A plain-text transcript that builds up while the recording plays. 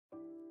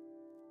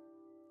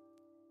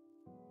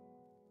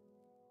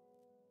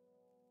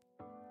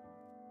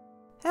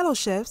Hello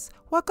chefs,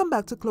 welcome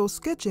back to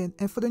Closkitchen,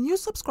 and for the new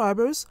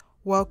subscribers,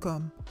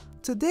 welcome.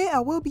 Today I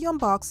will be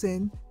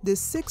unboxing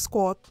this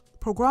 6-quart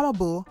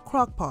programmable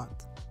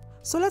crockpot.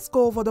 So let's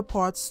go over the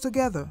parts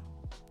together.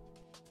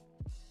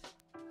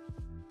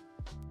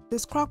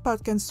 This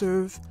crockpot can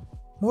serve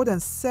more than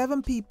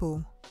 7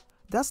 people.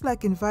 That's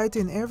like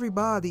inviting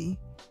everybody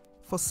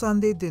for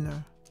Sunday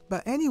dinner.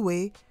 But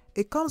anyway,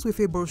 it comes with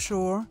a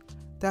brochure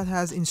that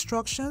has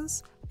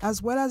instructions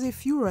as well as a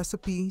few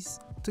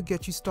recipes to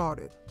get you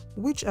started,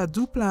 which I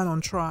do plan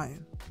on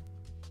trying.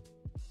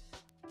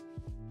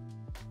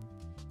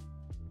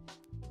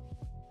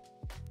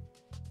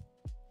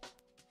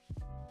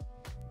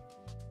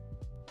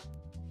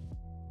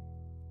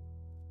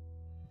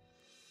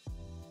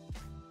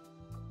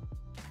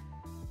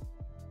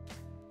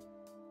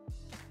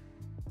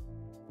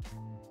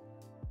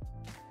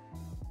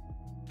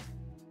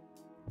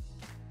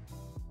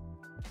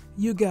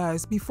 You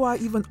guys, before I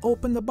even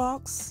open the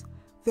box,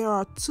 there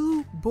are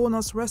 2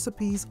 bonus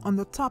recipes on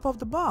the top of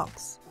the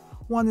box.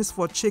 One is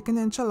for chicken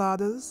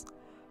enchiladas,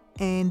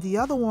 and the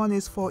other one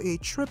is for a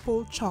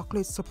triple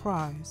chocolate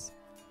surprise.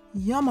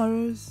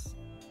 Yummers!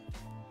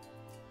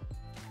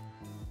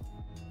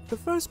 The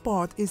first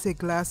part is a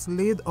glass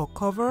lid or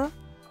cover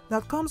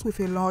that comes with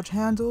a large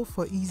handle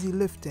for easy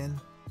lifting.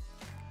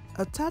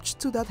 Attached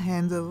to that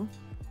handle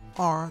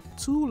are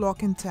 2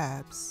 locking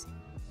tabs.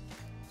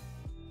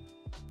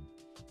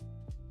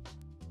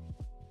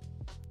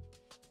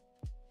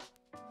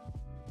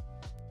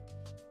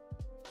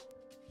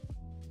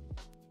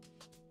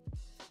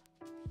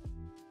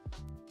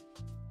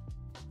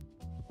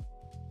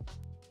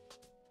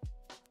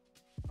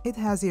 It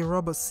has a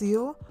rubber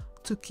seal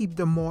to keep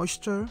the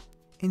moisture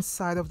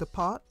inside of the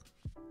pot.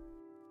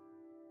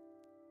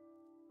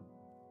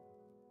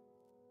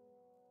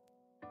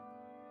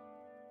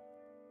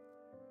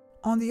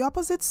 On the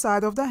opposite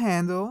side of the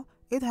handle,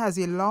 it has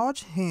a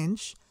large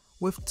hinge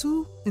with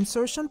 2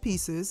 insertion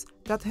pieces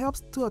that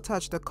helps to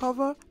attach the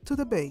cover to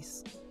the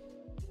base.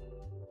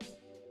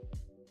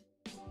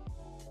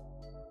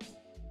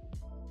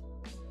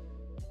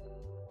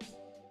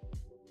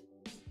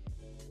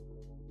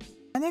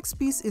 The next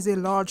piece is a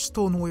large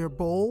stoneware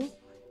bowl,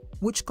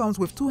 which comes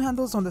with 2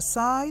 handles on the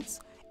sides,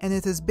 and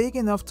it is big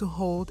enough to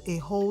hold a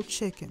whole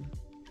chicken.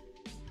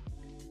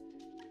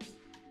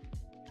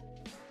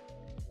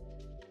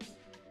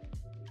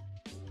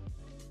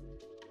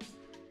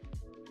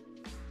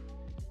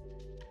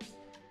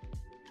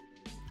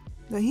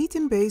 The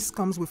heating base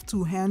comes with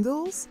 2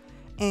 handles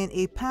and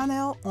a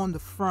panel on the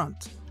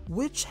front,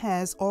 which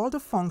has all the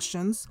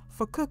functions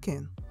for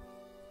cooking.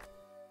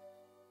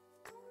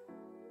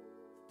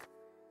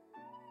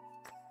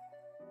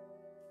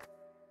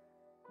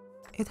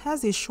 It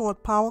has a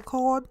short power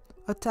cord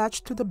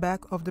attached to the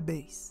back of the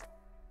base.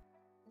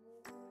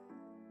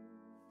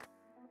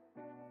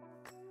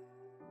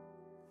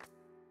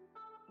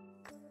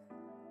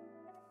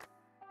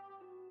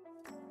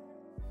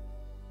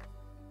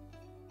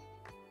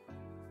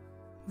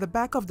 The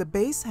back of the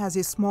base has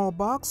a small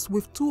box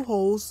with 2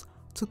 holes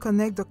to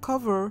connect the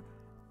cover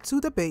to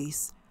the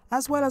base,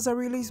 as well as a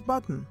release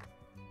button.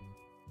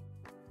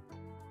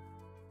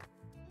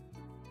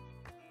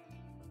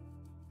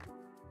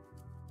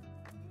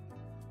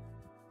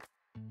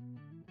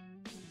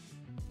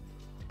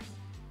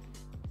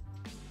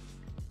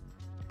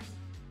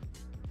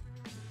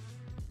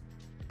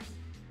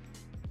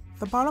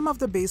 The bottom of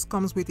the base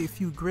comes with a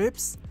few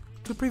grips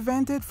to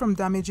prevent it from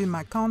damaging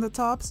my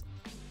countertops,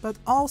 but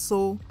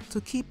also to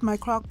keep my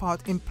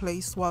crockpot in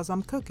place while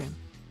I'm cooking.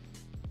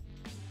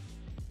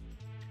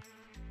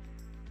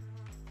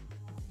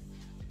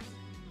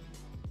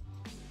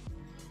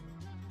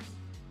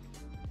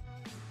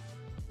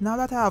 Now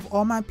that I have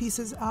all my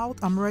pieces out,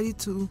 I'm ready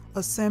to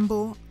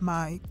assemble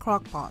my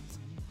crockpot.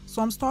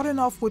 So I'm starting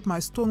off with my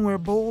stoneware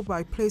bowl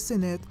by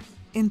placing it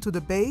into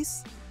the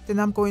base. Then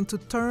I'm going to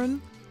turn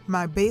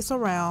my base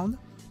around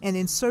and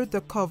insert the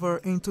cover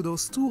into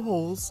those 2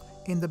 holes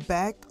in the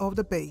back of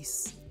the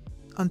base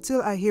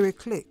until I hear a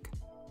click.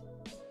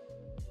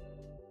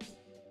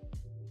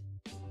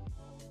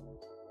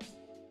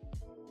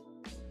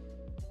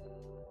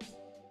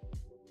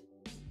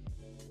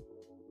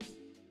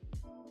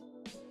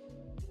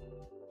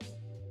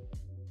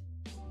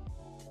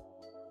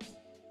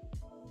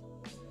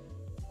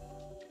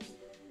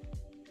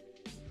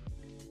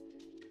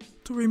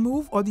 To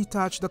remove or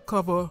detach the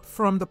cover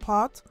from the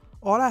pot,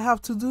 all I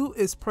have to do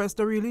is press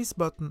the release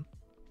button.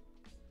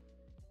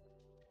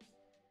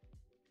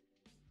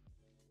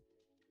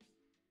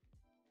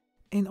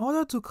 In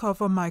order to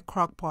cover my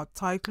crockpot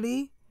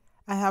tightly,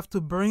 I have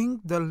to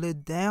bring the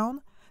lid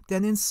down,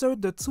 then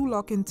insert the 2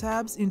 locking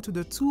tabs into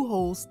the 2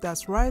 holes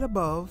that's right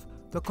above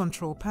the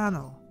control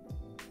panel.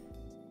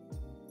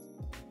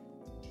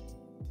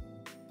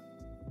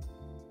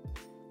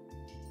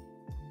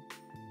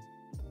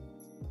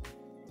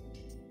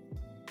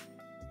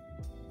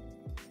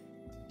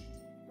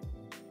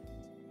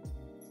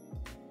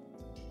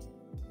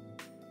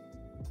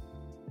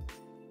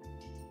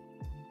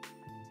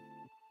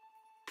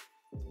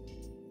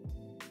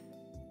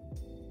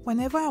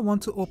 Whenever I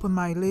want to open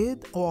my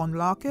lid or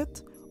unlock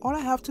it, all I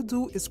have to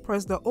do is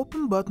press the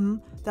open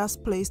button that's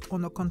placed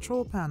on the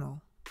control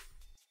panel.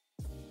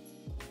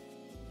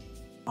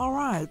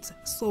 Alright,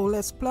 so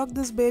let's plug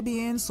this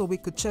baby in so we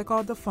could check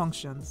out the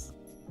functions.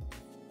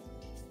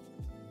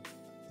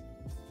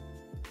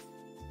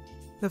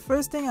 The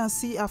first thing I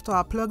see after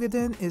I plug it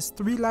in is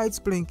 3 lights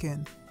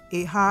blinking,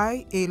 a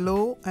high, a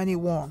low, and a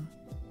warm.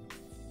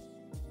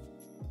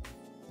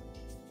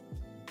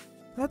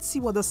 Let's see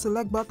what the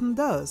select button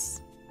does.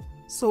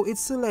 So it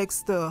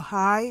selects the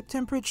high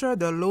temperature,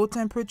 the low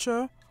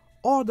temperature,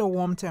 or the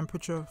warm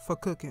temperature for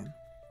cooking.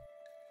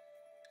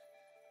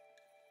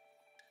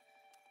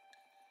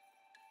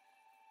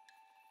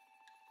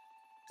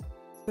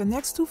 The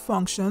next 2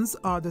 functions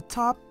are the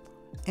top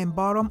and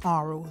bottom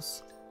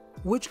arrows,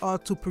 which are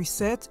to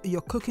preset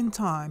your cooking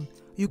time.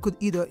 You could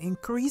either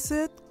increase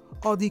it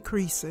or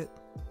decrease it.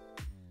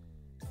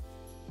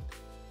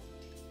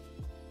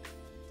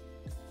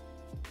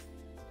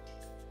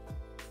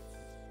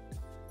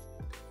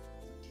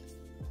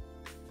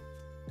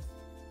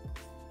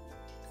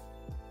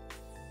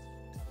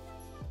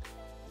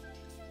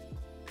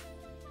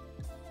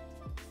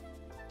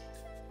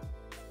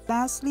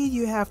 Lastly,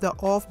 you have the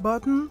off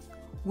button,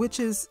 which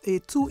is a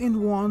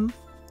 2-in-1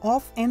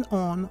 off and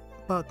on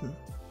button.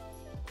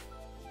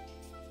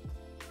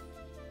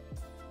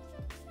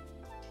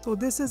 So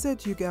this is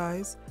it, you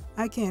guys.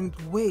 I can't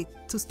wait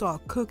to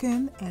start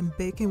cooking and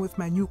baking with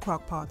my new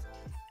crock pot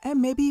and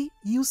maybe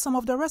use some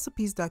of the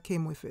recipes that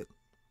came with it.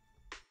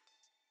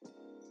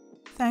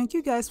 Thank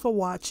you guys for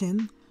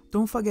watching.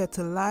 Don't forget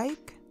to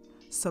like,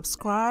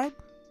 subscribe,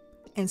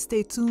 and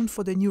stay tuned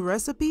for the new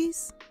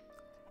recipes.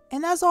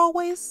 And as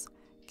always,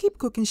 keep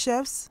cooking,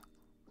 chefs.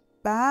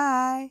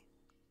 Bye.